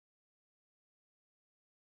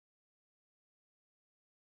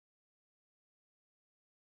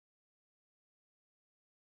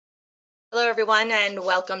Hello, everyone, and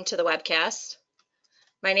welcome to the webcast.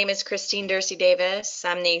 My name is Christine Dursey Davis.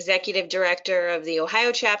 I'm the Executive Director of the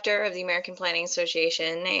Ohio chapter of the American Planning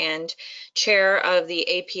Association and Chair of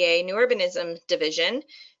the APA New Urbanism Division,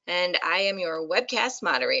 and I am your webcast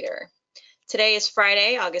moderator. Today is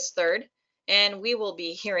Friday, August 3rd, and we will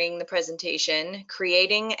be hearing the presentation,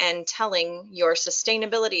 Creating and Telling Your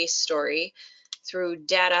Sustainability Story Through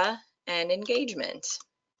Data and Engagement.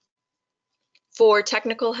 For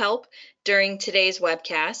technical help during today's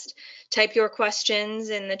webcast, type your questions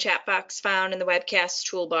in the chat box found in the webcast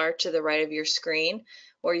toolbar to the right of your screen,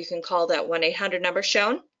 or you can call that 1-800 number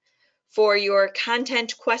shown. For your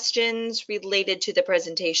content questions related to the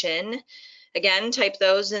presentation, again, type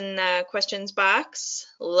those in the questions box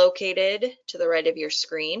located to the right of your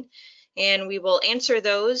screen, and we will answer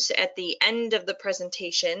those at the end of the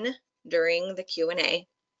presentation during the Q&A.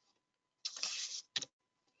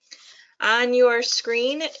 On your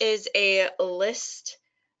screen is a list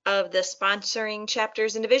of the sponsoring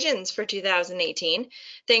chapters and divisions for 2018.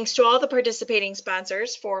 Thanks to all the participating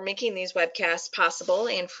sponsors for making these webcasts possible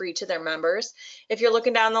and free to their members. If you're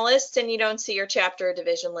looking down the list and you don't see your chapter or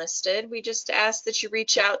division listed, we just ask that you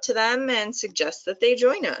reach out to them and suggest that they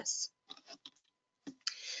join us.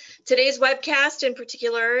 Today's webcast in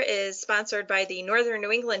particular is sponsored by the Northern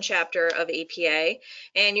New England chapter of APA,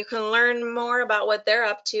 and you can learn more about what they're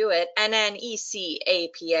up to at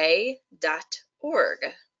nnecapa.org.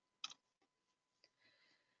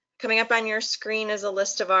 Coming up on your screen is a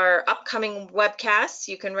list of our upcoming webcasts.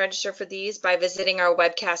 You can register for these by visiting our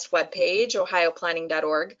webcast webpage,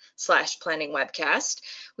 ohioplanning.org/planningwebcast.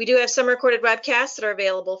 We do have some recorded webcasts that are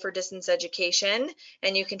available for distance education,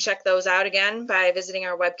 and you can check those out again by visiting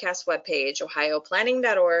our webcast webpage,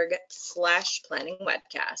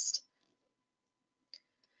 ohioplanning.org/planningwebcast.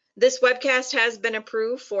 This webcast has been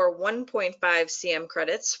approved for 1.5 CM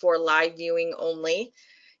credits for live viewing only.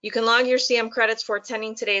 You can log your CM credits for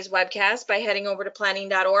attending today's webcast by heading over to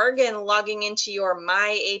planning.org and logging into your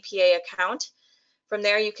My APA account. From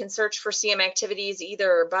there, you can search for CM activities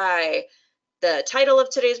either by the title of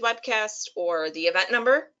today's webcast or the event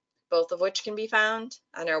number, both of which can be found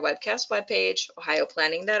on our webcast webpage,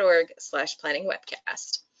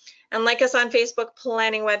 ohioplanning.org/planningwebcast. And like us on Facebook,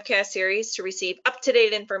 Planning Webcast Series, to receive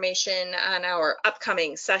up-to-date information on our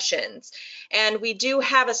upcoming sessions. And we do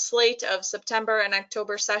have a slate of September and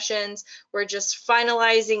October sessions. We're just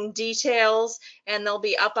finalizing details, and they'll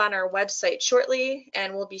be up on our website shortly,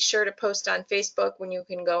 and we'll be sure to post on Facebook when you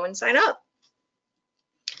can go and sign up.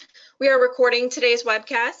 We are recording today's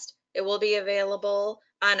webcast. It will be available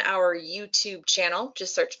on our YouTube channel.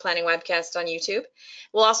 Just search Planning Webcast on YouTube.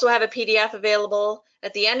 We'll also have a PDF available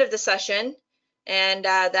at the end of the session, and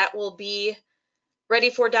that will be ready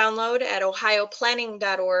for download at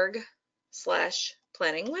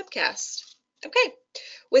ohioplanning.org/planningwebcast. Okay,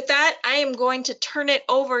 with that, I am going to turn it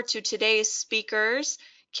over to today's speakers,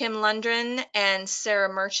 Kim Lundgren and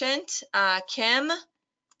Sarah Merchant. Kim,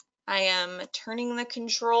 I am turning the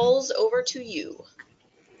controls over to you.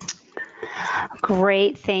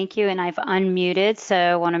 Great, thank you. And I've unmuted, so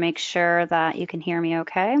I want to make sure that you can hear me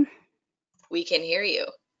okay. We can hear you.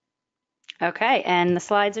 Okay, and the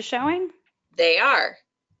slides are showing? They are.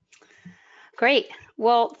 Great.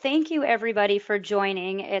 Well, thank you everybody for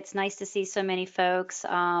joining. It's nice to see so many folks.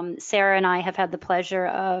 Sarah and I have had the pleasure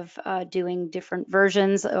of doing different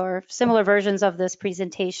versions or similar versions of this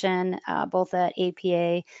presentation, both at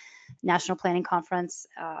APA National Planning Conference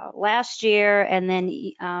last year, and then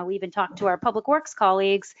we even talked to our Public Works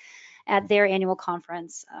colleagues at their annual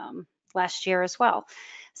conference last year as well.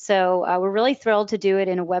 So we're really thrilled to do it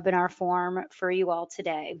in a webinar form for you all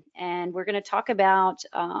today. And we're going to talk about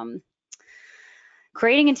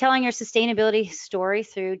creating and telling your sustainability story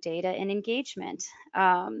through data and engagement.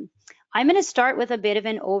 I'm going to start with a bit of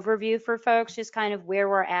an overview for folks, just kind of where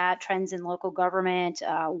we're at, trends in local government,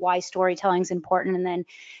 why storytelling is important, and then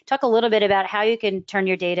talk a little bit about how you can turn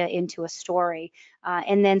your data into a story.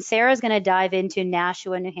 And then Sarah's going to dive into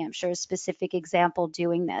Nashua, New Hampshire's specific example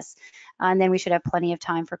doing this. And then we should have plenty of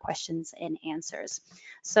time for questions and answers.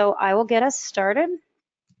 So I will get us started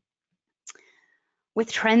with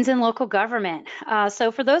trends in local government.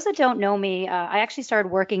 So for those that don't know me, I actually started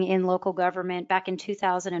working in local government back in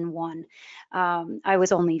 2001. I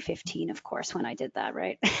was only 15, of course, when I did that,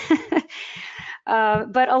 right?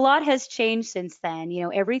 But a lot has changed since then. You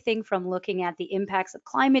know, everything from looking at the impacts of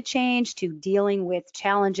climate change to dealing with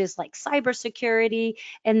challenges like cybersecurity,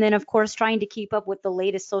 and then of course trying to keep up with the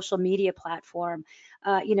latest social media platform.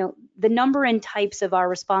 You know, the number and types of our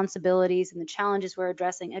responsibilities and the challenges we're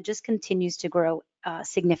addressing, it just continues to grow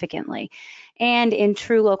significantly. And in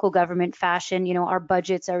true local government fashion, our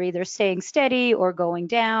budgets are either staying steady or going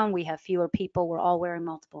down. We have fewer people. We're all wearing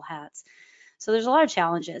multiple hats. So there's a lot of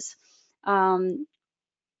challenges.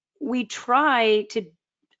 We try to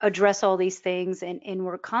address all these things, and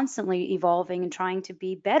we're constantly evolving and trying to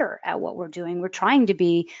be better at what we're doing. We're trying to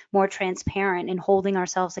be more transparent and holding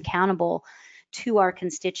ourselves accountable to our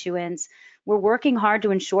constituents. We're working hard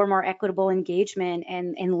to ensure more equitable engagement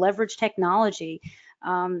and leverage technology,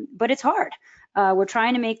 but it's hard. We're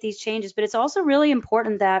trying to make these changes, but it's also really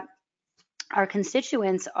important that our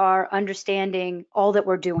constituents are understanding all that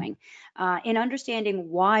we're doing and understanding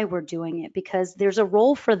why we're doing it, because there's a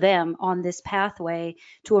role for them on this pathway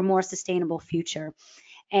to a more sustainable future.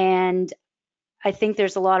 And I think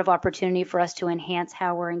there's a lot of opportunity for us to enhance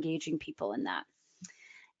how we're engaging people in that.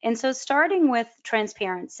 And so starting with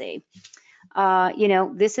transparency,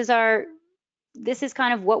 this is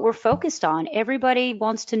kind of what we're focused on. Everybody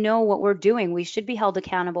wants to know what we're doing. We should be held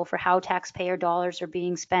accountable for how taxpayer dollars are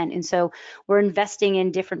being spent. And so we're investing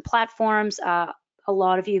in different platforms. A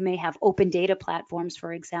lot of you may have open data platforms,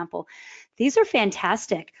 for example. These are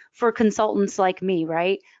fantastic for consultants like me,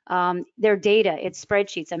 right? Their data, it's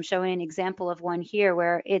spreadsheets. I'm showing an example of one here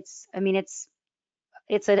where it's an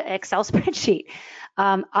Excel spreadsheet.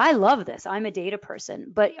 I love this. I'm a data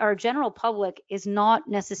person, but our general public is not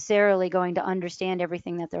necessarily going to understand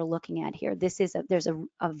everything that they're looking at here. There's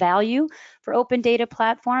a value for open data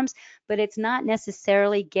platforms, but it's not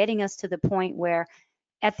necessarily getting us to the point where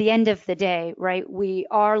at the end of the day, right, we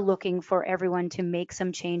are looking for everyone to make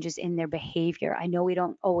some changes in their behavior. I know we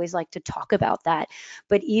don't always like to talk about that,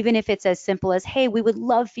 but even if it's as simple as, hey, we would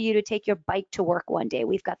love for you to take your bike to work one day.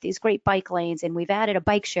 We've got these great bike lanes and we've added a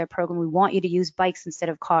bike share program. We want you to use bikes instead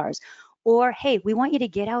of cars. Or, hey, we want you to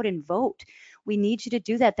get out and vote. We need you to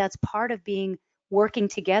do that. That's part of working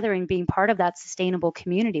together and being part of that sustainable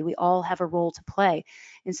community. We all have a role to play.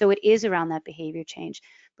 And so it is around that behavior change.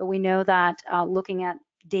 But we know that looking at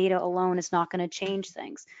data alone is not going to change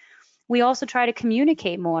things. We also try to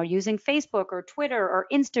communicate more using Facebook or Twitter or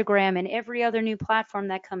Instagram and every other new platform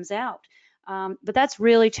that comes out. But that's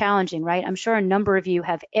really challenging, right? I'm sure a number of you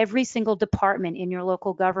have every single department in your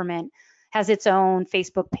local government has its own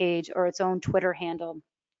Facebook page or its own Twitter handle.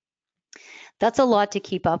 That's a lot to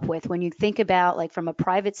keep up with. When you think about, like, from a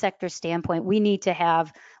private sector standpoint, we need to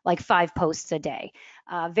have like 5 posts a day.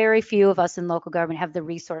 Very few of us in local government have the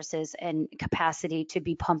resources and capacity to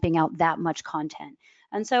be pumping out that much content.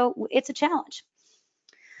 And so it's a challenge.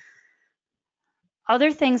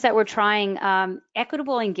 Other things that we're trying,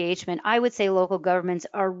 equitable engagement. I would say local governments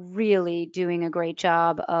are really doing a great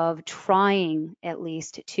job of trying, at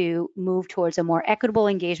least, to move towards a more equitable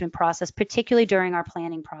engagement process, particularly during our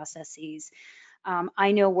planning processes.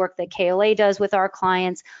 I know work that KLA does with our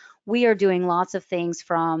clients. We are doing lots of things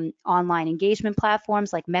from online engagement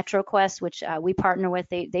platforms like MetroQuest, which we partner with.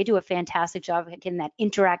 They do a fantastic job of getting that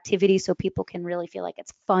interactivity so people can really feel like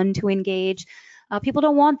it's fun to engage. People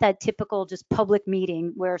don't want that typical just public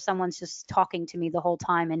meeting where someone's just talking to me the whole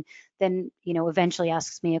time and then, eventually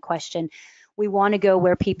asks me a question. We want to go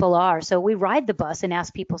where people are. So we ride the bus and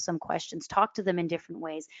ask people some questions, talk to them in different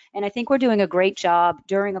ways. And I think we're doing a great job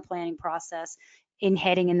during a planning process in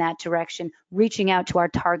heading in that direction, reaching out to our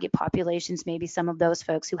target populations, maybe some of those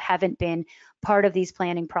folks who haven't been part of these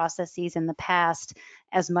planning processes in the past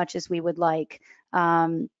as much as we would like.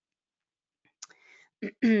 But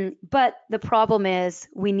the problem is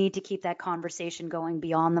we need to keep that conversation going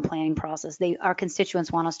beyond the planning process. Our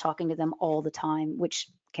constituents want us talking to them all the time, which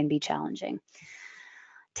can be challenging.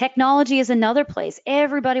 Technology is another place.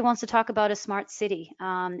 Everybody wants to talk about a smart city.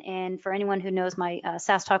 And for anyone who knows my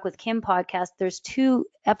SAS Talk with Kim podcast, there's 2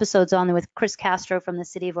 episodes on there with Chris Castro from the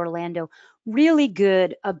city of Orlando, really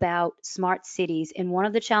good about smart cities. And one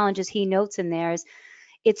of the challenges he notes in there is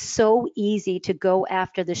it's so easy to go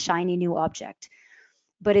after the shiny new object.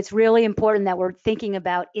 But it's really important that we're thinking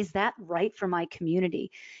about, is that right for my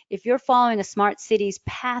community? If you're following a smart cities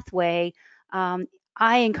pathway,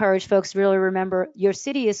 I encourage folks to really remember your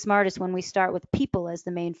city is smartest when we start with people as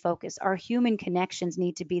the main focus. Our human connections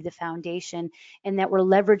need to be the foundation, and that we're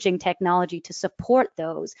leveraging technology to support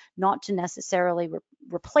those, not to necessarily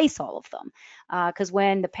replace all of them. Because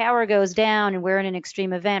when the power goes down and we're in an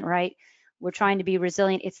extreme event, right, we're trying to be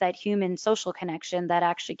resilient. It's that human social connection that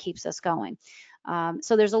actually keeps us going.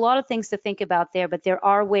 So there's a lot of things to think about there, but there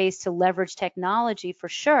are ways to leverage technology for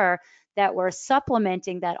sure that we're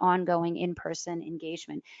supplementing that ongoing in-person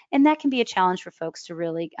engagement. And that can be a challenge for folks to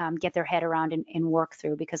really get their head around and work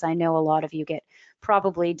through, because I know a lot of you get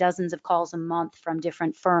probably dozens of calls a month from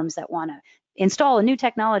different firms that want to install a new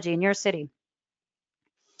technology in your city.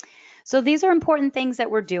 So these are important things that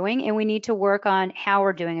we're doing, and we need to work on how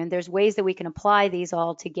we're doing. And there's ways that we can apply these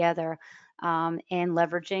all together and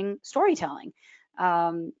leveraging storytelling.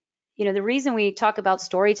 The reason we talk about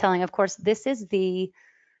storytelling, of course, this is the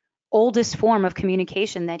oldest form of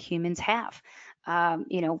communication that humans have.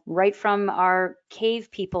 Right from our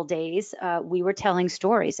cave people days, we were telling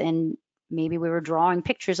stories, and maybe we were drawing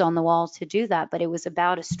pictures on the walls to do that, but it was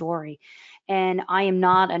about a story. And I am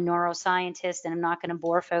not a neuroscientist, and I'm not going to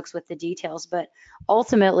bore folks with the details, but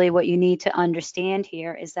ultimately what you need to understand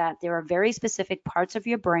here is that there are very specific parts of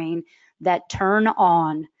your brain that turn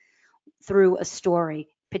on through a story,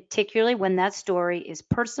 particularly when that story is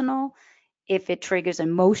personal, if it triggers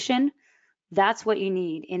emotion. That's what you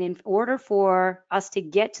need. And in order for us to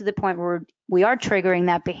get to the point where we are triggering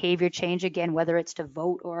that behavior change again, whether it's to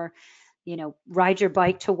vote or, ride your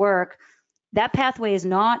bike to work, that pathway is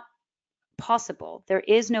not possible. There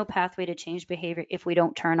is no pathway to change behavior if we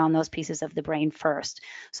don't turn on those pieces of the brain first.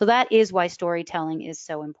 So that is why storytelling is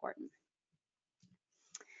so important.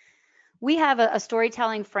 We have a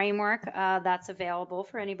storytelling framework that's available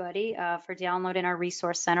for anybody for download in our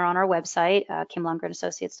resource center on our website,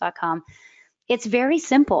 kimlundgrenassociates.com. It's very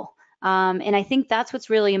simple. And I think that's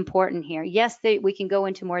what's really important here. Yes, we can go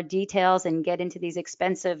into more details and get into these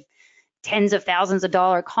expensive tens of thousands of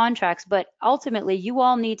dollar contracts, but ultimately you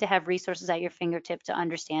all need to have resources at your fingertip to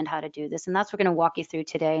understand how to do this. And that's what we're going to walk you through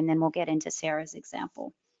today, and then we'll get into Sarah's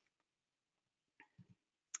example.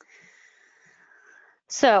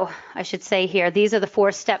 So I should say here, these are the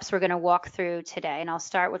 4 steps we're going to walk through today, and I'll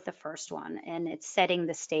start with the first one, and it's setting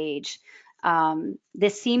the stage.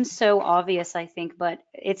 This seems so obvious, I think, but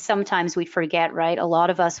it's sometimes we forget, right? A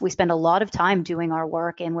lot of us, we spend a lot of time doing our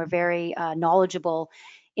work, and we're very knowledgeable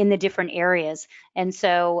in the different areas. And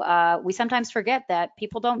so we sometimes forget that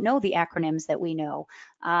people don't know the acronyms that we know,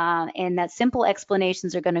 and that simple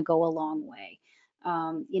explanations are going to go a long way.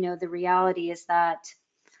 The reality is that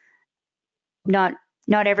not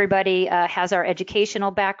everybody has our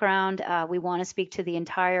educational background. We want to speak to the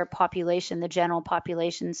entire population, the general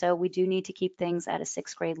population. So we do need to keep things at a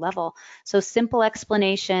 6th grade level. So simple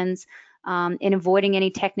explanations and avoiding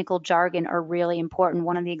any technical jargon are really important.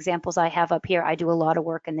 One of the examples I have up here, I do a lot of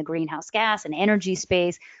work in the greenhouse gas and energy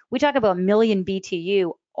space. We talk about million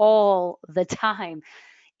BTU all the time.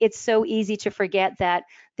 It's so easy to forget that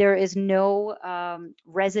there is no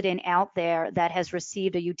resident out there that has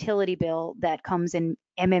received a utility bill that comes in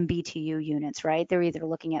MMBTU units, right? They're either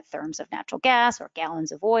looking at therms of natural gas or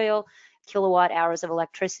gallons of oil, kilowatt hours of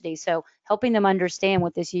electricity. So helping them understand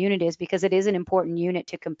what this unit is, because it is an important unit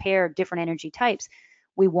to compare different energy types.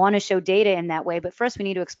 We want to show data in that way, but first we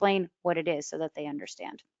need to explain what it is so that they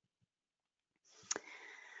understand.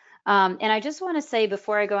 And I just want to say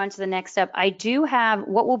before I go on to the next step, I do have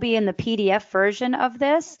what will be in the PDF version of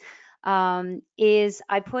this is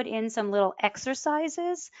I put in some little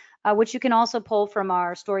exercises, which you can also pull from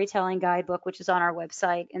our storytelling guidebook, which is on our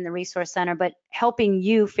website in the resource center, but helping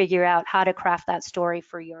you figure out how to craft that story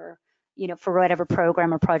for your, for whatever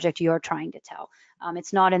program or project you're trying to tell.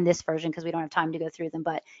 It's not in this version because we don't have time to go through them,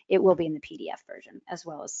 but it will be in the PDF version as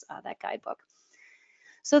well as that guidebook.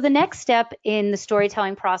 So the next step in the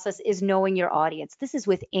storytelling process is knowing your audience. This is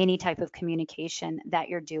with any type of communication that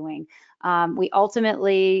you're doing.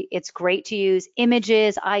 It's great to use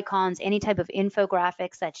images, icons, any type of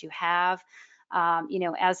infographics that you have.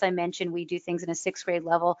 As I mentioned, we do things in a 6th grade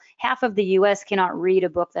level. Half of the US cannot read a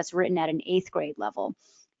book that's written at an 8th grade level.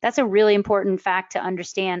 That's a really important fact to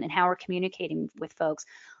understand and how we're communicating with folks.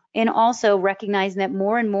 And also recognizing that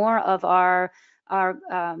more and more of our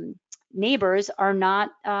neighbors are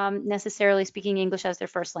not necessarily speaking English as their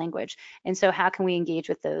first language. And so how can we engage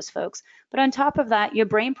with those folks? But on top of that, your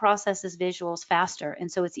brain processes visuals faster.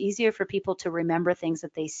 And so it's easier for people to remember things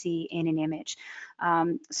that they see in an image.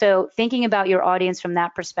 So thinking about your audience from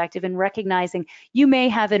that perspective and recognizing you may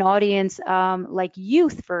have an audience like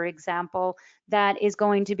youth, for example, that is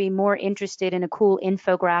going to be more interested in a cool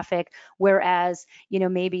infographic, whereas,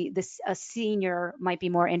 maybe a senior might be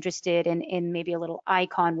more interested in maybe a little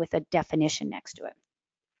icon with a definition next to it.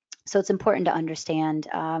 So it's important to understand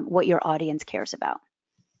what your audience cares about.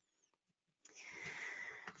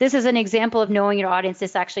 This is an example of knowing your audience.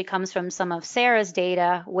 This actually comes from some of Sarah's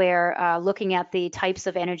data where looking at the types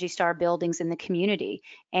of Energy Star buildings in the community.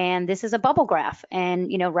 And this is a bubble graph.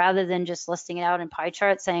 And, rather than just listing it out in pie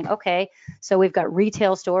charts saying, okay, so we've got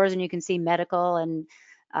retail stores and you can see medical and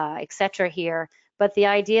et cetera here. But the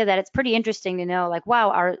idea that it's pretty interesting to know, like,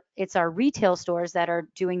 wow, it's our retail stores that are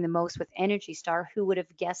doing the most with Energy Star. Who would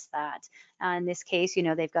have guessed that? In this case,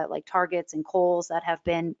 they've got like Targets and Kohl's that have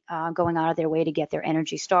been going out of their way to get their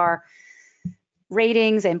Energy Star.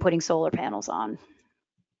 ratings and putting solar panels on.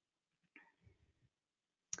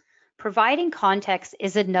 Providing context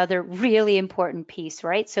is another really important piece,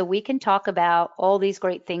 right? So we can talk about all these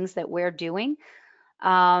great things that we're doing,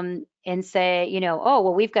 and say, oh,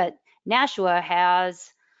 well, we've got Nashua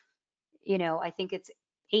has, I think it's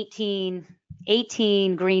 18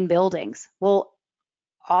 green buildings. Well,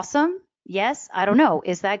 awesome. Yes, I don't know.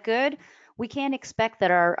 Is that good? We can't expect that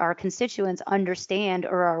our constituents understand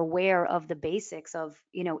or are aware of the basics of,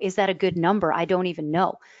 is that a good number? I don't even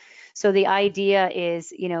know. So the idea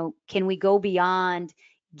is, can we go beyond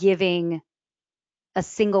giving a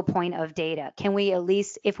single point of data? Can we at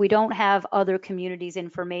least, if we don't have other communities'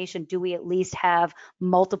 information, do we at least have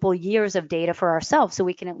multiple years of data for ourselves so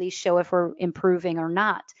we can at least show if we're improving or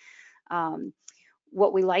not?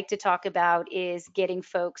 What we like to talk about is getting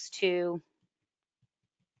folks to,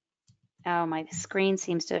 oh, my screen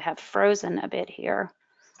seems to have frozen a bit here.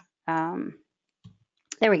 There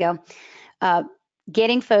we go.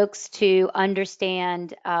 Getting folks to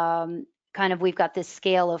understand kind of, we've got this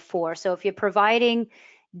scale of 4. So if you're providing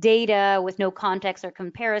data with no context or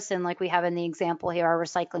comparison, like we have in the example here, our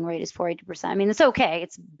recycling rate is 42%. I mean, it's okay.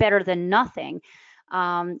 It's better than nothing.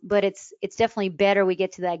 But it's definitely better we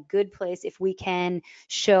get to that good place if we can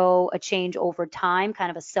show a change over time,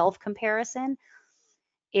 kind of a self-comparison.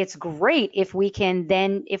 It's great if we can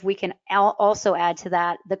also add to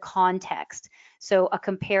that the context. So a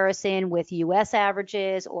comparison with US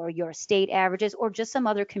averages or your state averages or just some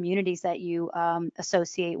other communities that you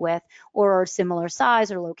associate with or are similar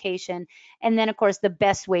size or location. And then of course, the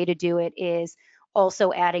best way to do it is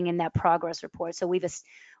also adding in that progress report. So we've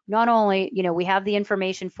not only, we have the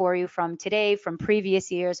information for you from today, from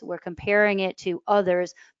previous years, we're comparing it to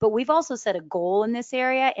others, but we've also set a goal in this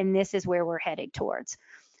area, and this is where we're headed towards.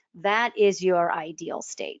 That is your ideal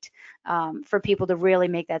state, for people to really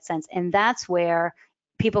make that sense. And that's where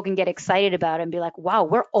people can get excited about it and be like, wow,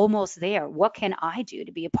 we're almost there. What can I do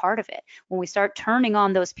to be a part of it? When we start turning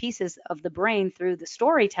on those pieces of the brain through the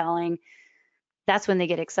storytelling, that's when they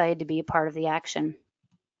get excited to be a part of the action,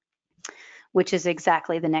 which is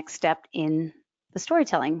exactly the next step in the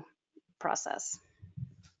storytelling process.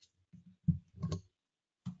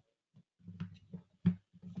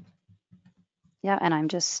 Yeah, and I'm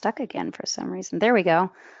just stuck again for some reason. There we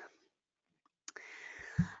go.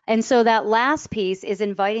 And so that last piece is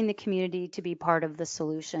inviting the community to be part of the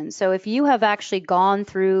solution. So if you have actually gone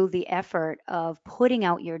through the effort of putting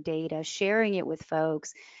out your data, sharing it with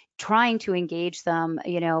folks, trying to engage them,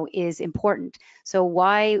 is important. So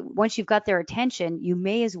once you've got their attention, you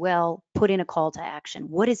may as well put in a call to action.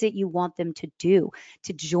 What is it you want them to do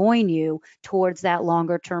to join you towards that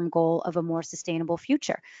longer term goal of a more sustainable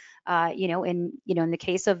future? In the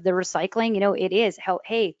case of the recycling, it is how,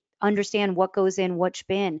 hey, understand what goes in which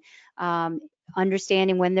bin,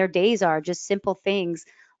 understanding when their days are, just simple things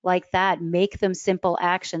like that. Make them simple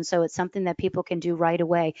actions so it's something that people can do right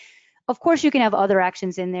away. Of course, you can have other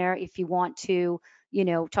actions in there if you want to,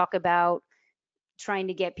 talk about trying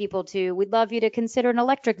to get people to, we'd love you to consider an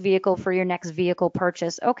electric vehicle for your next vehicle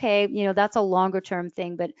purchase. Okay, that's a longer term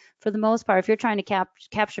thing, but for the most part, if you're trying to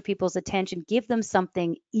capture people's attention, give them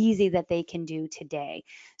something easy that they can do today.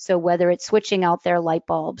 So whether it's switching out their light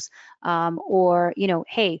bulbs, or,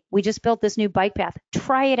 hey, we just built this new bike path,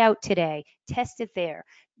 try it out today, test it there.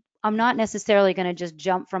 I'm not necessarily going to just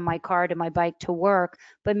jump from my car to my bike to work,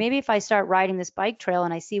 but maybe if I start riding this bike trail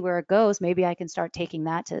and I see where it goes, maybe I can start taking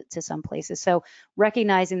that to some places. So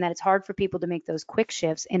recognizing that it's hard for people to make those quick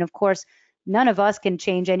shifts. And of course, none of us can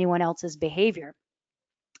change anyone else's behavior.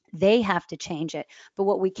 They have to change it. But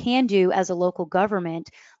what we can do as a local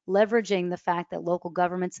government, leveraging the fact that local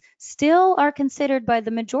governments still are considered by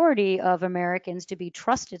the majority of Americans to be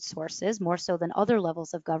trusted sources, more so than other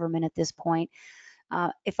levels of government at this point.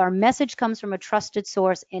 If our message comes from a trusted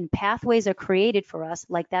source and pathways are created for us,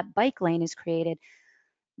 like that bike lane is created,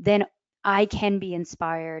 then I can be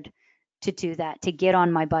inspired to do that, to get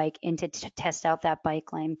on my bike and to test out that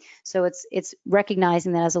bike lane. So it's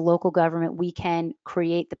recognizing that as a local government, we can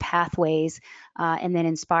create the pathways, and then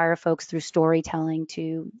inspire folks through storytelling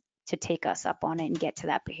to take us up on it and get to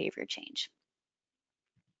that behavior change.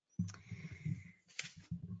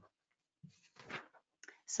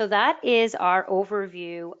 So that is our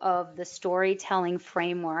overview of the storytelling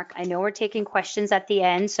framework. I know we're taking questions at the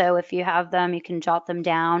end, so if you have them, you can jot them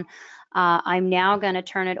down. I'm now going to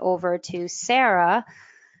turn it over to Sarah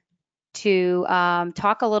to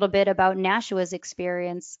talk a little bit about Nashua's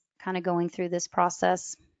experience kind of going through this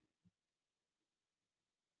process.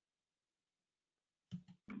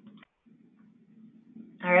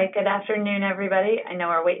 All right, good afternoon, everybody. I know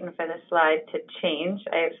we're waiting for the slide to change.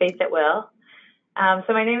 I have faith it will.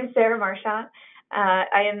 So my name is Sarah Marchant.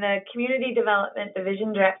 I am the Community Development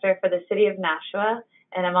Division Director for the City of Nashua,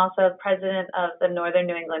 and I'm also president of the Northern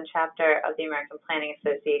New England chapter of the American Planning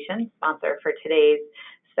Association, sponsor for today's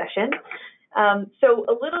session. So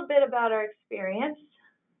a little bit about our experience.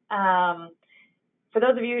 For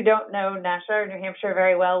those of you who don't know Nashua or New Hampshire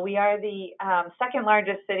very well, we are the second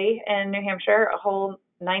largest city in New Hampshire, a whole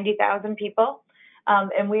 90,000 people.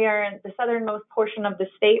 And we are in the southernmost portion of the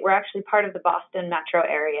state. We're actually part of the Boston metro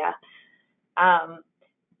area.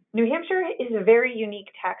 New Hampshire is a very unique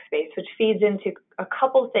tax base, which feeds into a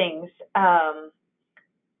couple things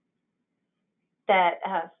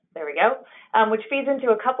which feeds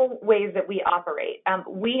into a couple ways that we operate.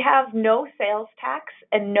 We have no sales tax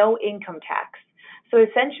and no income tax. So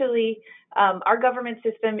essentially, our government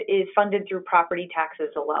system is funded through property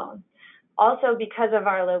taxes alone. Also, because of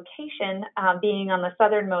our location being on the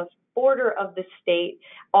southernmost border of the state,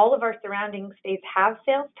 all of our surrounding states have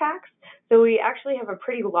sales tax. So we actually have a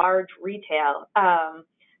pretty large retail.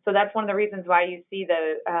 So that's one of the reasons why you see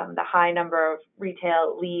the high number of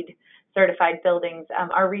retail LEED certified buildings.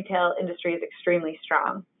 Our retail industry is extremely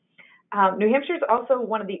strong. New Hampshire is also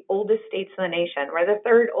one of the oldest states in the nation. We're the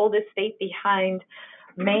third oldest state behind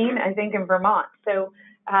Maine, I think, and Vermont. So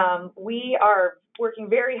we are working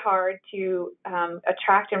very hard to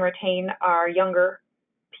attract and retain our younger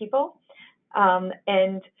people. And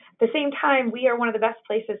at the same time, we are one of the best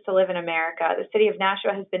places to live in America. The city of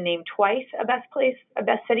Nashua has been named twice a best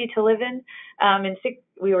city to live in.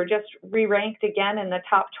 We were just re-ranked again in the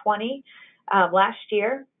top 20 last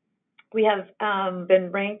year. We have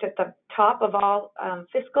been ranked at the top of all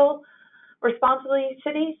fiscal responsibly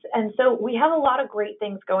cities. And so we have a lot of great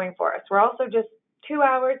things going for us. We're also just 2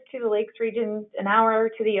 hours to the lakes region, an hour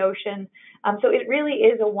to the ocean. So it really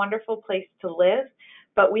is a wonderful place to live,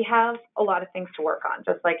 but we have a lot of things to work on,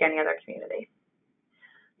 just like any other community.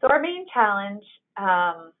 So our main challenge,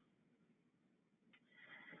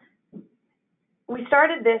 we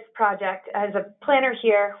started this project as a planner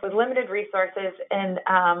here with limited resources and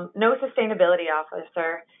no sustainability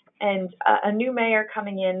officer, and a new mayor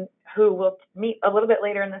coming in who will meet a little bit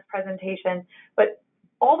later in this presentation. But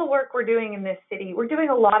all the work we're doing in this city, we're doing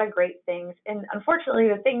a lot of great things. And unfortunately,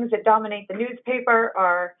 the things that dominate the newspaper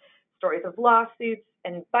are stories of lawsuits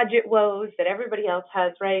and budget woes that everybody else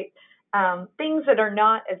has, right? Things that are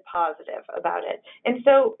not as positive about it. And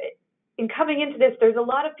so in coming into this, there's a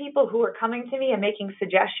lot of people who are coming to me and making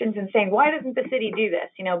suggestions and saying, why doesn't the city do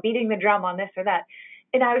this? You know, beating the drum on this or that.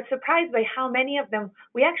 And I was surprised by how many of them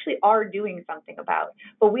we actually are doing something about,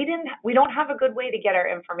 but we don't have a good way to get our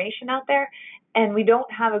information out there, and we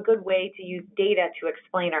don't have a good way to use data to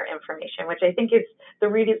explain our information, which I think is the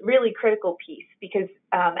really critical piece, because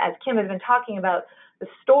as Kim has been talking about, the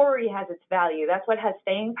story has its value. That's what has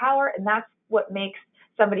staying power, and that's what makes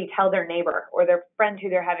somebody tell their neighbor or their friend who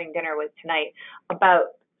they're having dinner with tonight about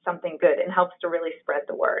something good, and helps to really spread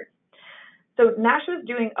the word. So Nashua is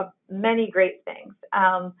doing many great things.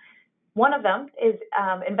 One of them is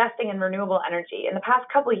investing in renewable energy. In the past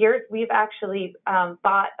couple of years, we've actually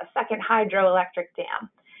bought a second hydroelectric dam.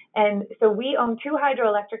 And so we own 2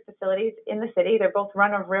 hydroelectric facilities in the city. They're both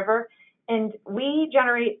run of river. And we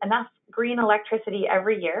generate enough green electricity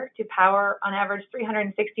every year to power, on average,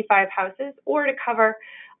 365 houses, or to cover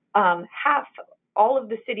half all of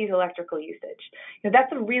the city's electrical usage. You know,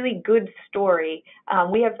 that's a really good story.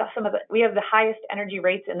 We have the highest energy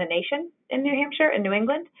rates in the nation in New Hampshire and New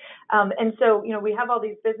England. And so, you know, we have all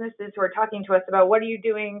these businesses who are talking to us about what are you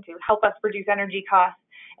doing to help us reduce energy costs.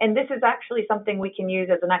 And this is actually something we can use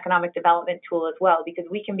as an economic development tool as well, because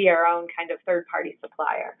we can be our own kind of third-party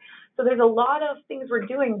supplier. So there's a lot of things we're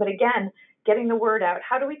doing, but again, getting the word out.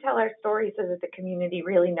 How do we tell our story so that the community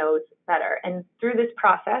really knows better? And through this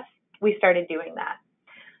process, we started doing that.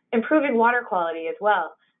 Improving water quality as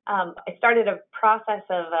well. I started a process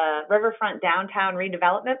of a riverfront downtown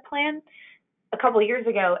redevelopment plan a couple of years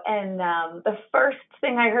ago, and the first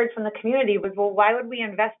thing I heard from the community was, well, why would we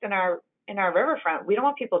invest in our riverfront? We don't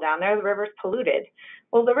want people down there. The river's polluted.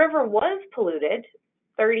 Well, the river was polluted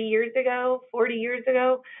 30 years ago, 40 years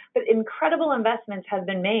ago, but incredible investments have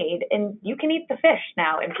been made, and you can eat the fish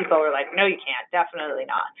now. And people were like, no, you can't, definitely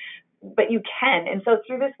not. But you can. And so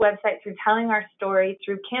through this website, through telling our story,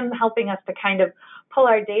 through Kim helping us to kind of pull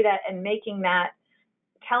our data and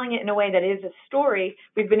telling it in a way that is a story,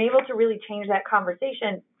 we've been able to really change that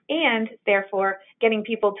conversation, and therefore getting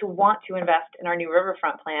people to want to invest in our new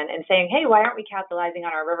riverfront plan and saying, hey, why aren't we capitalizing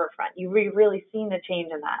on our riverfront? You've really seen the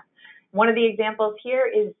change in that. One of the examples here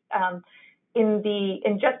is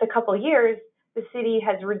in just a couple of years, the city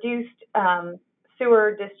has reduced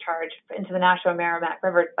sewer discharge into the Nashua Merrimack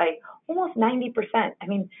River by almost 90%. I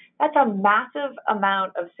mean, that's a massive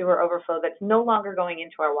amount of sewer overflow that's no longer going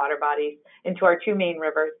into our water bodies, into our two main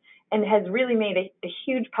rivers, and has really made a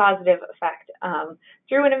huge positive effect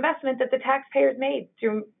through an investment that the taxpayers made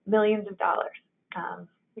through millions of dollars.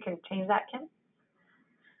 We can change that, Kim.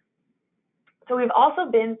 So we've also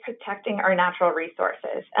been protecting our natural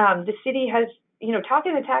resources. The city has,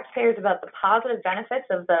 talking to taxpayers about the positive benefits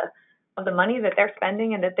of the money that they're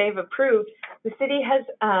spending and that they've approved. The city has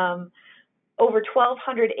over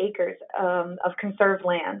 1,200 acres of conserved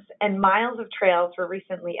lands, and miles of trails were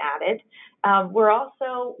recently added. We're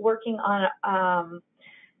also working on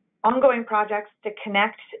ongoing projects to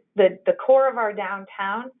connect the core of our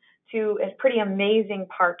downtown to a pretty amazing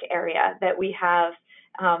park area that we have,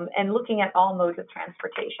 and looking at all modes of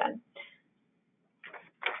transportation.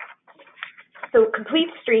 So Complete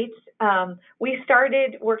Streets, we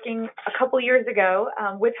started working a couple years ago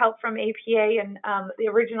with help from APA and the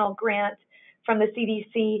original grant from the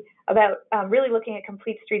CDC about really looking at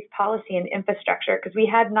Complete Streets policy and infrastructure, because we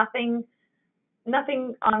had nothing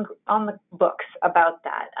on the books about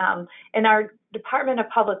that. And our Department of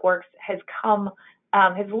Public Works has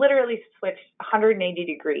literally switched 180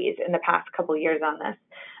 degrees in the past couple of years on this.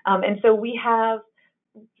 And so we have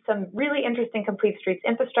some really interesting Complete Streets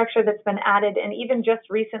infrastructure that's been added, and even just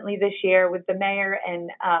recently this year with the mayor and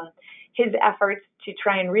his efforts to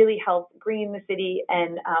try and really help green the city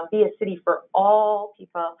and be a city for all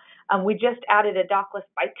people. We just added a dockless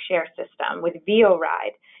bike share system with VO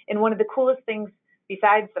Ride. And one of the coolest things,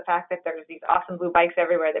 besides the fact that there's these awesome blue bikes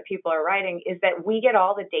everywhere that people are riding, is that we get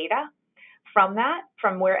all the data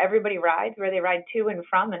from where everybody rides, where they ride to and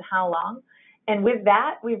from and how long. And with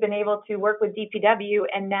that, we've been able to work with DPW,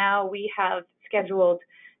 and now we have scheduled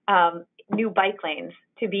new bike lanes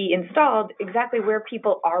to be installed exactly where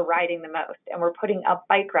people are riding the most. And we're putting up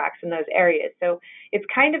bike racks in those areas. So it's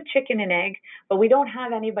kind of chicken and egg, but we don't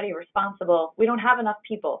have anybody responsible. We don't have enough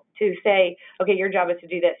people to say, okay, your job is to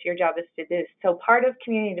do this, your job is to do this. So part of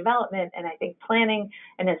community development, and I think planning,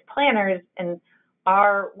 and as planners and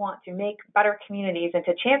want to make better communities and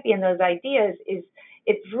to champion those ideas, is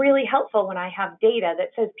it's really helpful when I have data that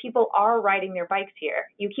says people are riding their bikes here.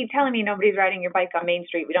 You keep telling me nobody's riding your bike on Main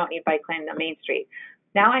Street. We don't need bike lane on Main Street.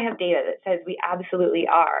 Now I have data that says we absolutely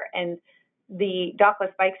are. And the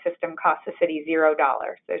dockless bike system costs the city $0.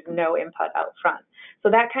 There's no input out front. So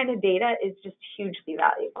that kind of data is just hugely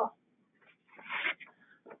valuable.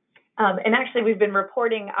 And actually, we've been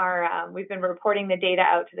reporting the data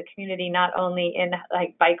out to the community, not only in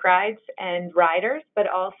like bike rides and riders, but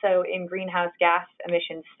also in greenhouse gas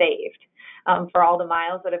emissions saved. For all the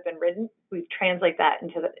miles that have been ridden, we translate that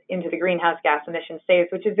into the greenhouse gas emissions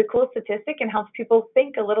saved, which is a cool statistic and helps people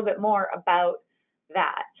think a little bit more about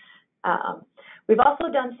that. We've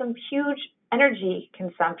also done some huge energy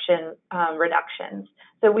consumption reductions.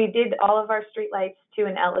 So we did all of our streetlights to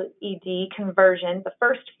an LED conversion. The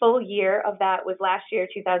first full year of that was last year,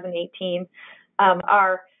 2018.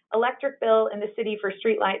 Our electric bill in the city for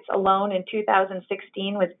streetlights alone in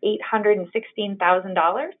 2016 was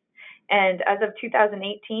 $816,000. And as of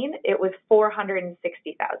 2018, it was $460,000.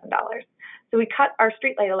 So we cut our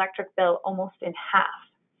streetlight electric bill almost in half.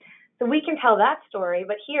 So we can tell that story,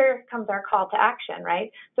 but here comes our call to action,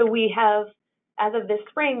 right? So we have, as of this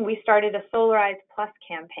spring, we started a Solarize Plus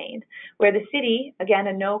campaign where the city, again,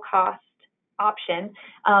 a no-cost option,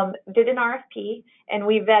 did an RFP, and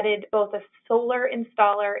we vetted both a solar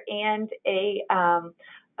installer and a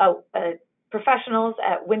professionals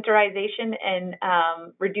at winterization and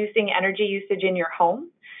reducing energy usage in your home.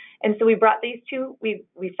 And so we brought these two, we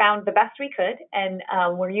found the best we could, and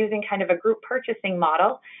we're using kind of a group purchasing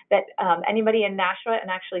model that anybody in Nashua,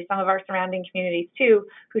 and actually some of our surrounding communities too,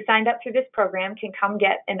 who signed up through this program can come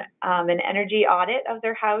get an energy audit of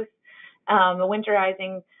their house, a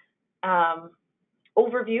winterizing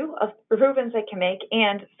overview of improvements they can make,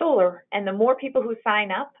 and solar. And the more people who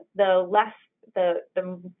sign up, the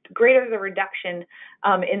greater the reduction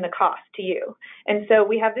in the cost to you. And so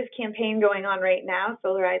we have this campaign going on right now,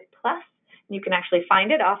 Solarize Plus. You can actually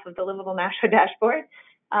find it off of the Livable Nashua dashboard.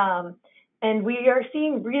 And we're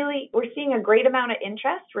seeing a great amount of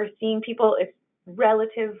interest. We're seeing people, it's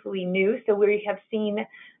relatively new, so we have seen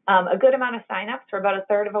a good amount of signups. We're about a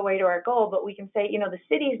third of a way to our goal, but we can say, the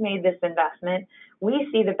city's made this investment. We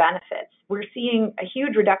see the benefits. We're seeing a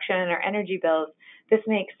huge reduction in our energy bills. This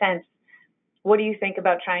makes sense. What do you think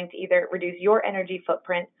about trying to either reduce your energy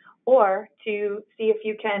footprint or to see if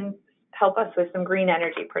you can help us with some green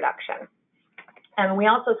energy production? And we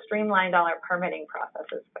also streamlined all our permitting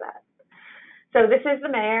processes for that. So this is the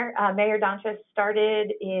mayor. Mayor Doncha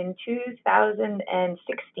started in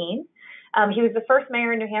 2016. He was the first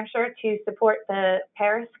mayor in New Hampshire to support the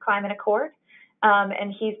Paris Climate Accord,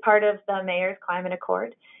 and he's part of the Mayor's Climate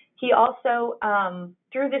Accord. He also,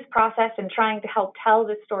 through this process and trying to help tell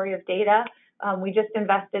the story of data, we just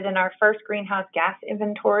invested in our first greenhouse gas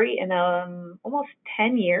inventory in almost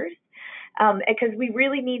 10 years, because we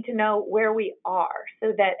really need to know where we are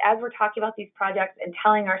so that as we're talking about these projects and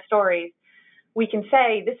telling our stories, we can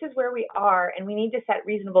say, this is where we are, and we need to set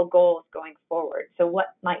reasonable goals going forward. So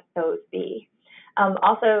what might those be?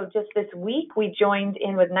 Also, just this week, we joined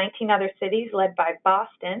in with 19 other cities led by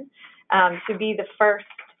Boston to be the first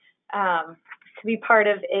to be part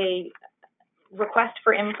of a request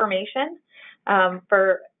for information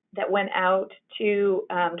that went out to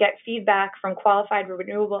get feedback from qualified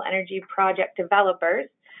renewable energy project developers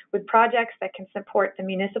with projects that can support the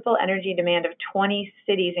municipal energy demand of 20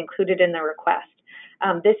 cities included in the request.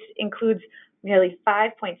 This includes nearly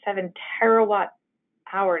 5.7 terawatt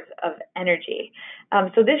hours of energy.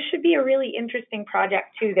 So this should be a really interesting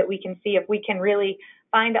project too, that we can see if we can really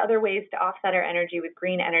find other ways to offset our energy with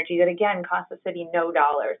green energy that again costs the city no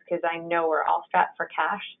dollars, because I know we're all strapped for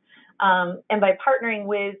cash. And by partnering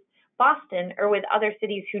with Boston or with other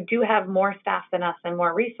cities who do have more staff than us and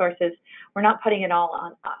more resources, we're not putting it all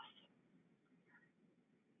on us.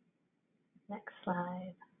 Next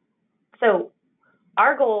slide. So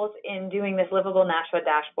our goals in doing this Livable Nashua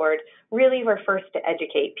dashboard really were first to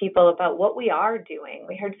educate people about what we are doing.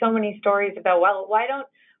 We heard so many stories about, well, why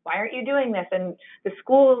aren't you doing this? And the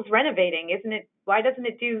school's renovating, why doesn't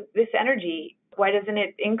it do this energy? Why doesn't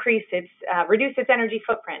it reduce its energy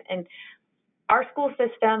footprint? And our school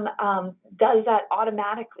system does that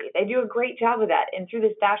automatically. They do a great job of that. And through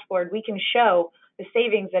this dashboard, we can show the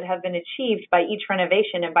savings that have been achieved by each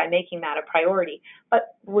renovation and by making that a priority.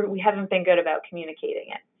 But we haven't been good about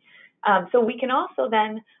communicating it. So we can also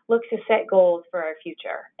then look to set goals for our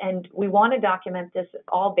future. And we want to document this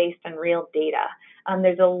all based on real data.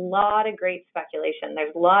 There's a lot of great speculation.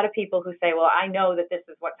 There's a lot of people who say, well, I know that this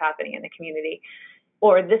is what's happening in the community,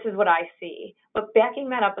 or this is what I see. But backing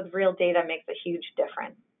that up with real data makes a huge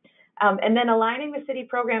difference. And then aligning the city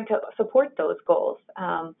program to support those goals.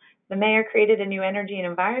 The mayor created a new energy and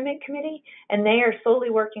environment committee, and they are solely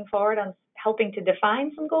working forward on helping to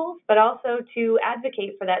define some goals, but also to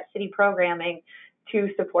advocate for that city programming to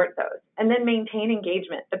support those. And then maintain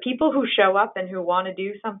engagement. The people who show up and who want to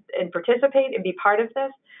do something and participate and be part of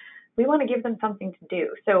this, we want to give them something to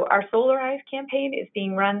do. So our Solarize campaign is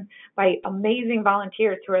being run by amazing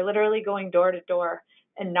volunteers who are literally going door to door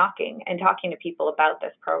and knocking and talking to people about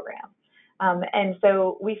this program. And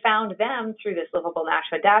so we found them through this Livable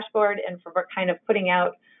Nashua dashboard and for kind of putting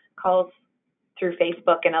out calls through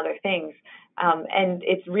Facebook and other things. And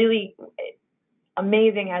it's really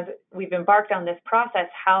amazing as we've embarked on this process,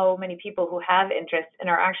 how many people who have interest and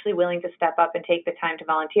are actually willing to step up and take the time to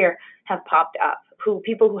volunteer have popped up,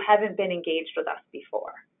 people who haven't been engaged with us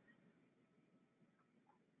before.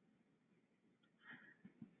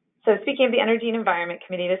 So speaking of the Energy and Environment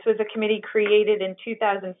Committee, this was a committee created in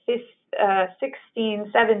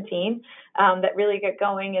 2016-17 that really got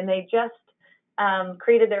going, and they just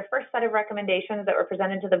created their first set of recommendations that were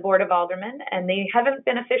presented to the Board of Aldermen, and they haven't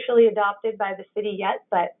been officially adopted by the city yet,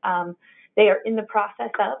 but they are in the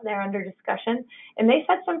process they're under discussion, and they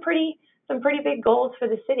set some pretty big goals for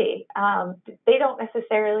the city. They don't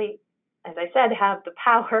necessarily, as I said, have the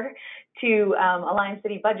power to align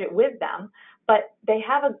city budget with them, but they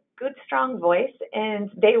have a good, strong voice,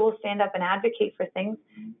 and they will stand up and advocate for things,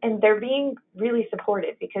 and they're being really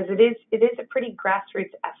supported because it is a pretty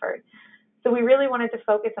grassroots effort. So we really wanted to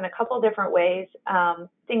focus on a couple different ways,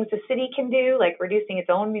 things the city can do, like reducing its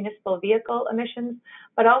own municipal vehicle emissions,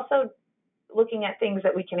 but also looking at things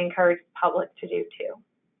that we can encourage the public to do too.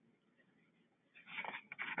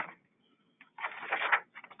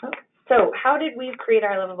 So how did we create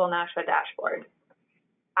our Livable Nashua dashboard?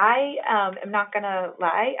 I am not going to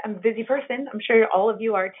lie, I'm a busy person. I'm sure all of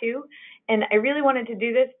you are too. And I really wanted to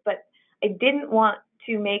do this, but I didn't want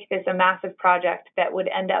to make this a massive project that would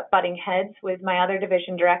end up butting heads with my other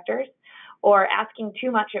division directors or asking too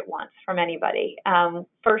much at once from anybody.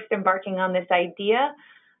 First embarking on this idea,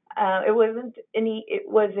 it was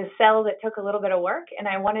a cell that took a little bit of work, and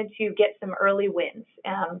I wanted to get some early wins,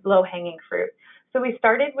 low-hanging fruit. So we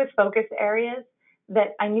started with focus areas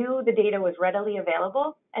that I knew the data was readily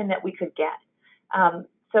available and that we could get.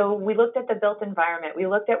 So we looked at the built environment. We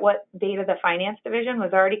looked at what data the finance division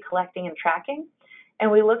was already collecting and tracking. And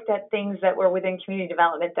we looked at things that were within community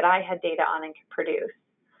development that I had data on and could produce.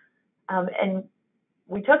 And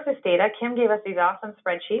we took this data. Kim gave us these awesome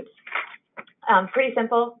spreadsheets. Pretty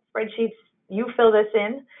simple spreadsheets. You fill this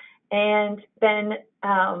in, and then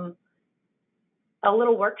a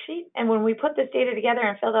little worksheet. And when we put this data together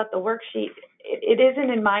and filled out the worksheet, it isn't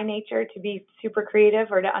in my nature to be super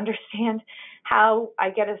creative or to understand how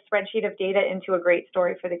I get a spreadsheet of data into a great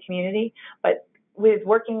story for the community. But with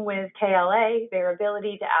working with KLA, their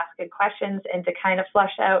ability to ask good questions and to kind of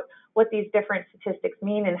flush out what these different statistics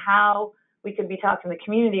mean and how we could be talking to the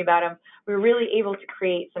community about them, we were really able to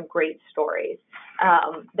create some great stories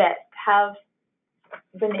that have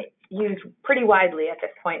been used pretty widely at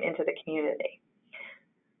this point into the community.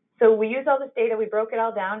 So we used all this data, we broke it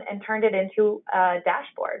all down and turned it into a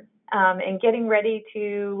dashboard. And getting ready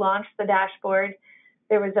to launch the dashboard,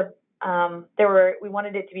 we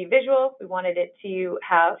wanted it to be visual. We wanted it to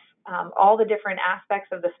have all the different aspects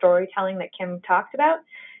of the storytelling that Kim talked about.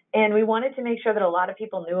 And we wanted to make sure that a lot of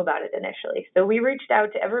people knew about it initially. So we reached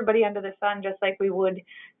out to everybody under the sun, just like we would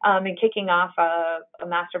in kicking off a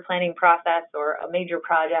master planning process or a major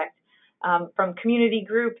project, from community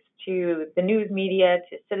groups to the news media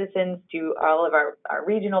to citizens to all of our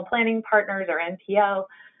regional planning partners, our NPO,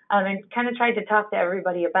 and kind of tried to talk to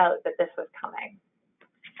everybody about that this was coming.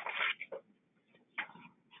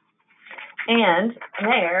 And the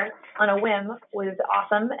mayor, on a whim, was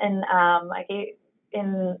awesome, and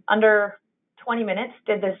in under 20 minutes,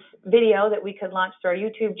 did this video that we could launch through our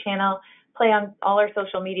YouTube channel, play on all our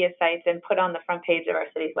social media sites, and put on the front page of our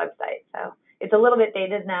city's website. So it's a little bit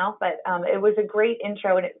dated now, but it was a great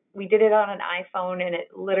intro, and we did it on an iPhone, and it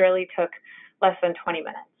literally took less than 20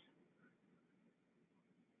 minutes.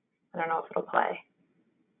 I don't know if it'll play.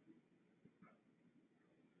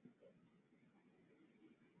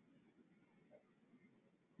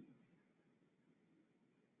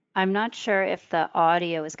 I'm not sure if the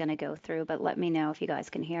audio is going to go through, but let me know if you guys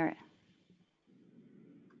can hear it.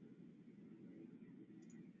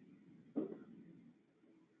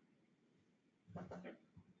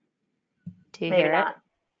 Do you hear it?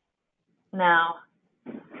 No.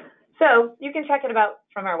 So you can check it out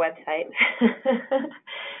from our website.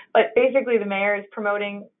 But basically the mayor is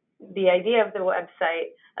promoting the idea of the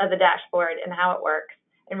website, of the dashboard and how it works,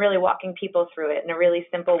 and really walking people through it in a really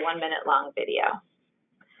simple 1 minute long video.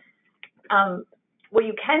 What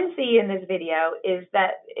you can see in this video is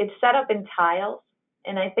that it's set up in tiles.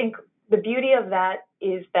 And I think the beauty of that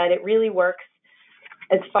is that it really works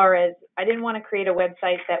as far as I didn't want to create a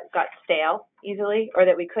website that got stale easily or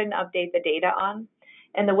that we couldn't update the data on.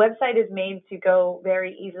 And the website is made to go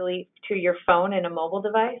very easily to your phone and a mobile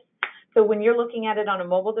device. So when you're looking at it on a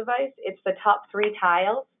mobile device, it's the top 3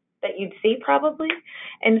 tiles that you'd see probably.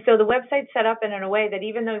 And so the website's set up in a way that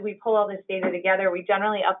even though we pull all this data together, we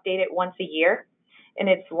generally update it once a year. And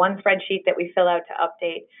it's one spreadsheet that we fill out to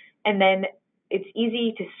update. And then it's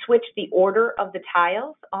easy to switch the order of the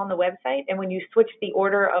tiles on the website. And when you switch the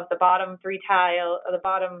order of the bottom 3 tiles, or the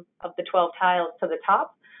bottom of the 12 tiles to the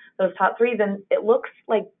top, those top 3, then it looks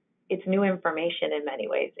like it's new information in many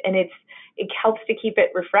ways. And it helps to keep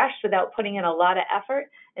it refreshed without putting in a lot of effort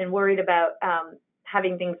and worried about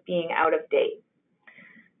having things being out of date.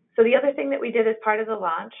 So the other thing that we did as part of the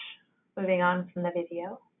launch, moving on from the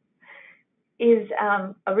video, is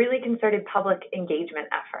a really concerted public engagement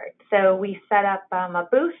effort. So we set up a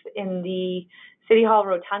booth in the City Hall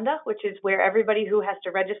Rotunda, which is where everybody who has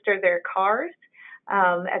to register their cars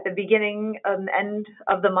at the beginning and end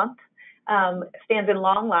of the month stands in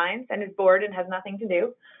long lines and is bored and has nothing to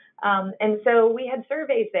do. And so we had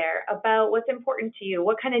surveys there about what's important to you,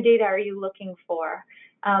 what kind of data are you looking for,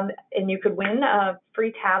 and you could win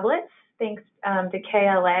free tablets thanks to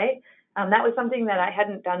KLA. That was something that I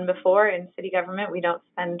hadn't done before in city government. We don't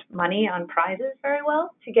spend money on prizes very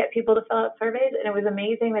well to get people to fill out surveys, and it was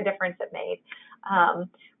amazing the difference it made.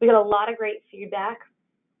 We got a lot of great feedback.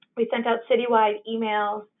 We sent out citywide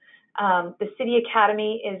emails. The City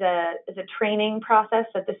Academy is a training process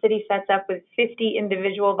that the city sets up with 50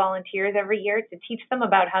 individual volunteers every year to teach them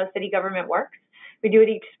about how city government works. We do it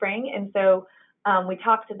each spring, and so we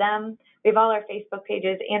talk to them. We have all our Facebook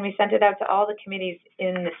pages, and we sent it out to all the committees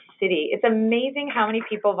in the city. It's amazing how many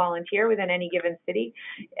people volunteer within any given city,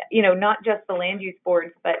 you know, not just the land use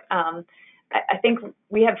boards, but I think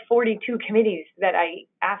we have 42 committees that I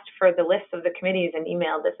asked for the list of the committees and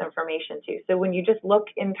emailed this information to. So when you just look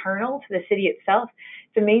internal to the city itself,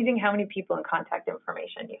 it's amazing how many people and contact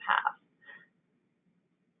information you have.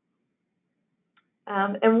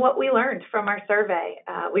 And what we learned from our survey,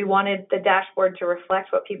 we wanted the dashboard to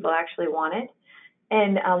reflect what people actually wanted.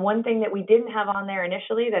 And one thing that we didn't have on there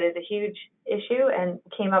initially that is a huge issue and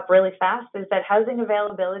came up really fast is that housing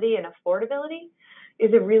availability and affordability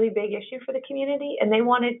is a really big issue for the community, and they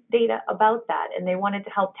wanted data about that, and they wanted to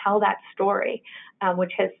help tell that story,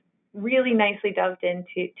 which has really nicely delved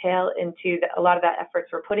into a lot of that efforts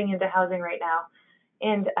we're putting into housing right now.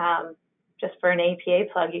 And just for an APA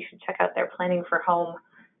plug, you should check out their Planning for Home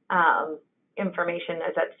information,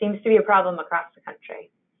 as that seems to be a problem across the country.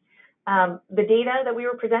 The data that we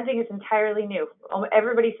were presenting is entirely new.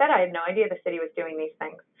 Everybody said I had no idea the city was doing these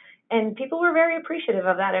things, and people were very appreciative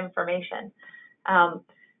of that information.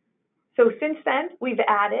 So since then, we've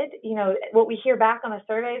added, what we hear back on the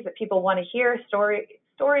surveys that people want to hear stories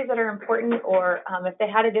that are important, or if they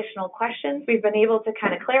had additional questions, we've been able to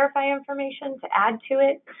kind of clarify information to add to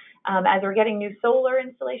it. As we're getting new solar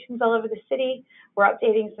installations all over the city, we're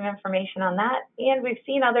updating some information on that. And we've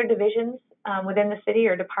seen other divisions within the city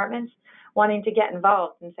or departments wanting to get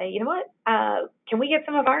involved and say, you know what, can we get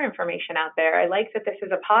some of our information out there? I like that this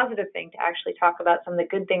is a positive thing to actually talk about some of the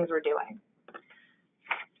good things we're doing.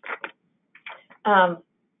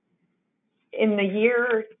 In the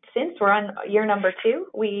year since, we're on year number 2,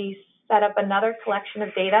 we set up another collection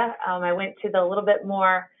of data. I went to the little bit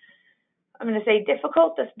more, I'm going to say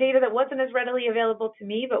difficult, this data that wasn't as readily available to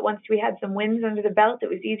me, but once we had some wins under the belt, it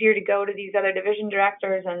was easier to go to these other division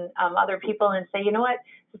directors and other people and say, you know what,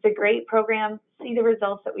 it's a great program, see the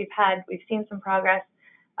results that we've had, we've seen some progress.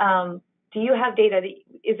 Do you have data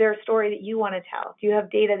is there a story that you want to tell? Do you have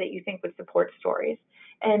data that you think would support stories?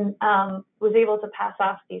 And was able to pass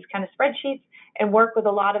off these kind of spreadsheets and work with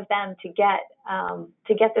a lot of them to get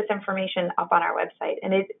this information up on our website.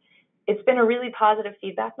 And it's been a really positive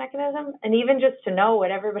feedback mechanism, and even just to know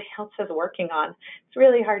what everybody else is working on, it's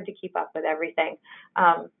really hard to keep up with everything.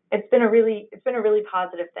 It's been a really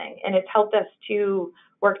positive thing, and it's helped us to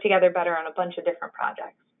work together better on a bunch of different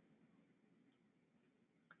projects.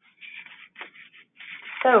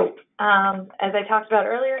 So as I talked about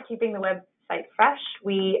earlier, keeping the website fresh,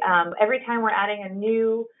 we every time we're adding a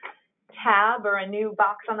new tab or a new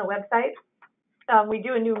box on the website, we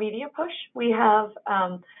do a new media push. We have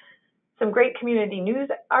some great community news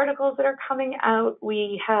articles that are coming out.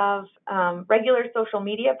 We have regular social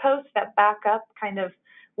media posts that back up kind of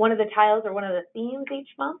one of the tiles or one of the themes each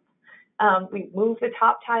month. We move the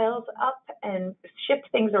top tiles up and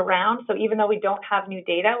shift things around. So even though we don't have new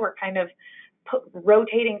data, we're kind of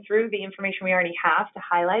rotating through the information we already have to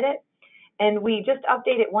highlight it. And we just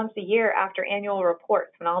update it once a year after annual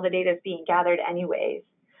reports when all the data is being gathered anyways.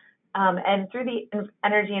 And through the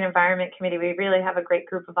Energy and Environment Committee, we really have a great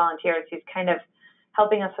group of volunteers who's kind of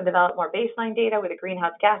helping us to develop more baseline data with the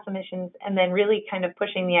greenhouse gas emissions, and then really kind of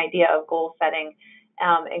pushing the idea of goal setting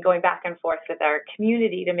and going back and forth with our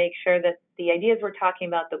community to make sure that the ideas we're talking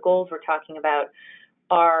about, the goals we're talking about,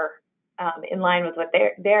 are in line with what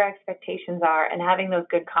their expectations are, and having those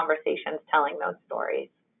good conversations telling those stories.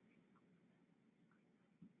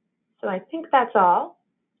 So I think that's all.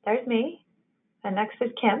 There's me, and next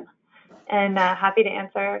is Kim, and happy to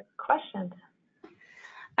answer questions.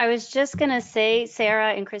 I was just going to say,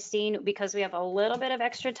 Sarah and Christine, because we have a little bit of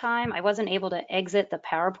extra time, I wasn't able to exit the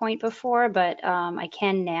PowerPoint before, but I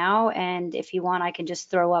can now. And if you want, I can just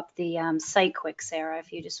throw up the site quick, Sarah,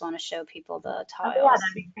 if you just want to show people the tiles. Oh, yeah,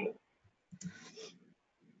 that'd be great.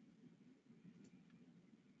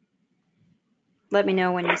 Let me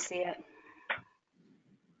know when you see it.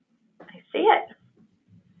 I see it.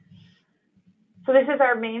 So this is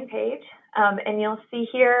our main page, and you'll see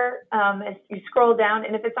here as you scroll down,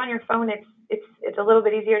 and if it's on your phone, it's a little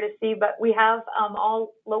bit easier to see, but we have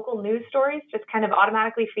all local news stories just kind of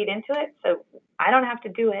automatically feed into it, so I don't have to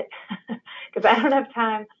do it because I don't have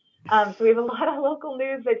time. So we have a lot of local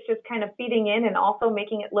news that's just kind of feeding in and also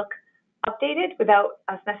making it look updated without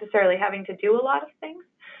us necessarily having to do a lot of things.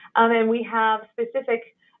 And we have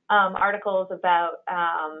specific articles about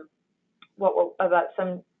about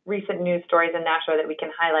some recent news stories in Nashua that we can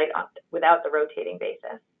highlight without the rotating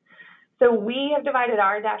basis. So we have divided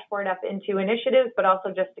our dashboard up into initiatives, but also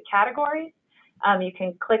just the categories. You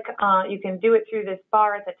can click on, you can do it through this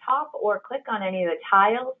bar at the top, or click on any of the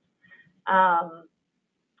tiles.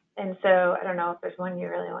 And so I don't know if there's one you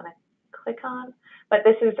really want to click on, but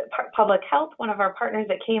this is Public Health, one of our partners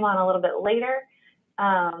that came on a little bit later.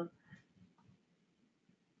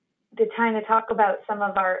 The time to talk about some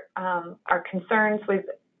of our concerns with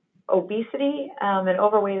obesity and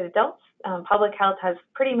overweight adults. Public Health has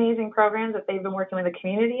pretty amazing programs that they've been working with the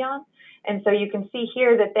community on. And so you can see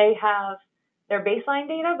here that they have their baseline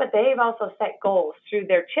data, but they've also set goals through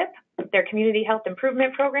their CHIP, their Community Health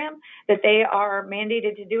Improvement Program, that they are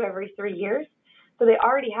mandated to do every 3 years. So they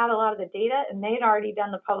already had a lot of the data, and they'd already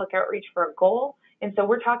done the public outreach for a goal. And so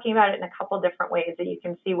we're talking about it in a couple different ways that you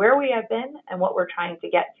can see where we have been and what we're trying to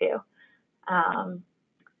get to.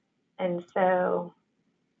 And so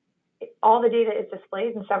all the data is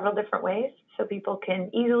displayed in several different ways so people can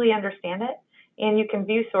easily understand it. And you can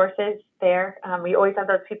view sources there. We always have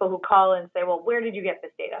those people who call and say, well, where did you get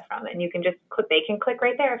this data from? And you can just click, they can click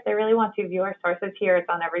right there if they really want to view our sources here. It's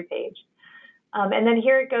on every page. And then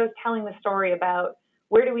here it goes telling the story about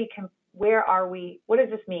where are we, what does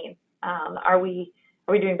this mean? Are we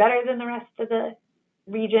doing better than the rest of the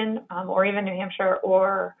region, or even New Hampshire,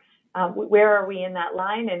 or where are we in that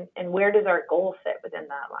line, and where does our goal sit within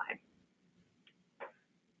that line?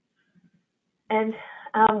 And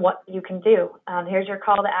what you can do. Here's your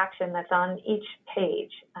call to action that's on each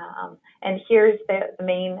page. And here's the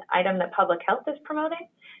main item that public health is promoting.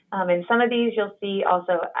 In some of these, you'll see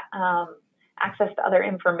also access to other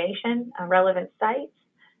information, relevant sites.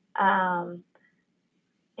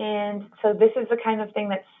 And so this is the kind of thing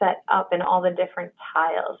that's set up in all the different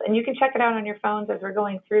tiles. And you can check it out on your phones as we're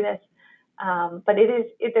going through this. But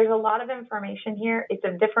there's a lot of information here. It's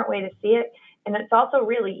a different way to see it. And it's also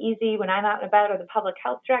really easy when I'm out and about, or the public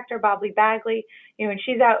health director, Bobley Bagley, when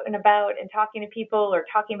she's out and about and talking to people or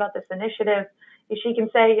talking about this initiative, she can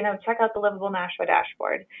say, check out the Livable Nashua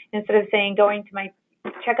dashboard. Instead of saying,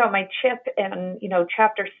 check out my chip, and,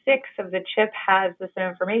 chapter 6 of the chip has this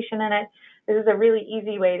information in it. This is a really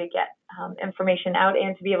easy way to get information out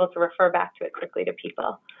and to be able to refer back to it quickly to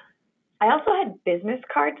people. I also had business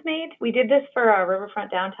cards made. We did this for our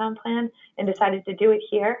Riverfront Downtown Plan and decided to do it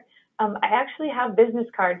here. I actually have business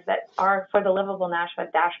cards that are for the Livable Nashua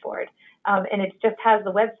dashboard. And it just has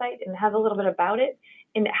the website and has a little bit about it.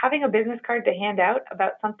 And having a business card to hand out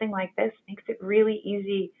about something like this makes it really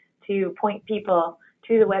easy to point people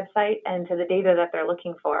to the website and to the data that they're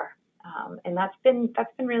looking for. And that's been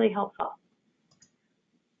really helpful.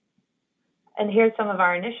 And here's some of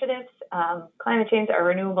our initiatives. Climate change, our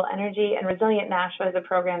renewable energy, and Resilient Nashua is a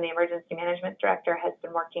program the Emergency Management Director has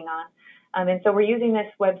been working on. And so we're using this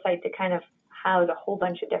website to kind of house a whole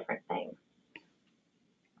bunch of different things.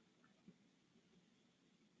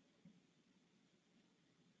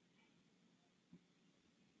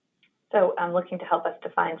 So I'm looking to help us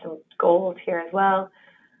define some goals here as well.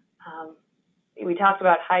 We talked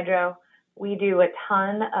about hydro. We do a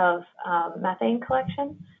ton of methane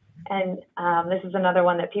collection. And this is another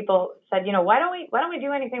one that people said, why don't we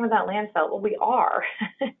do anything with that landfill? Well, we are,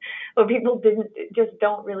 but people just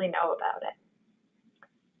don't really know about it.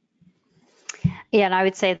 Yeah, and I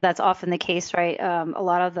would say that's often the case, right? A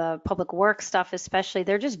lot of the public works stuff, especially,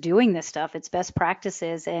 they're just doing this stuff. It's best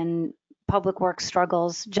practices, and public works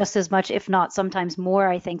struggles just as much, if not sometimes more,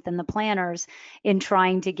 I think, than the planners in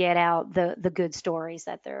trying to get out the good stories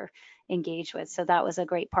that they're engaged with. So that was a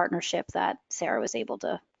great partnership that Sarah was able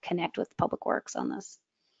to connect with public works on this.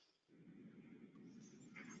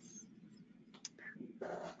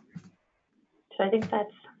 So I think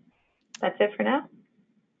that's it for now.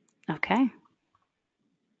 Okay.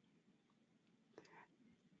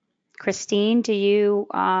 Christine, do you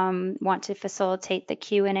want to facilitate the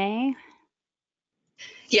Q&A?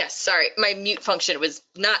 Yes, sorry, my mute function was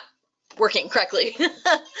not working correctly.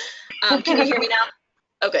 Can you hear me now?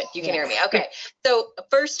 Okay, you can hear me. Okay, so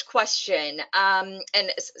first question, and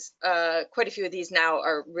quite a few of these now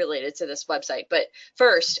are related to this website, but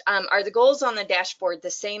first, are the goals on the dashboard the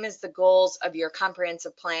same as the goals of your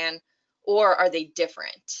comprehensive plan, or are they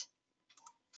different?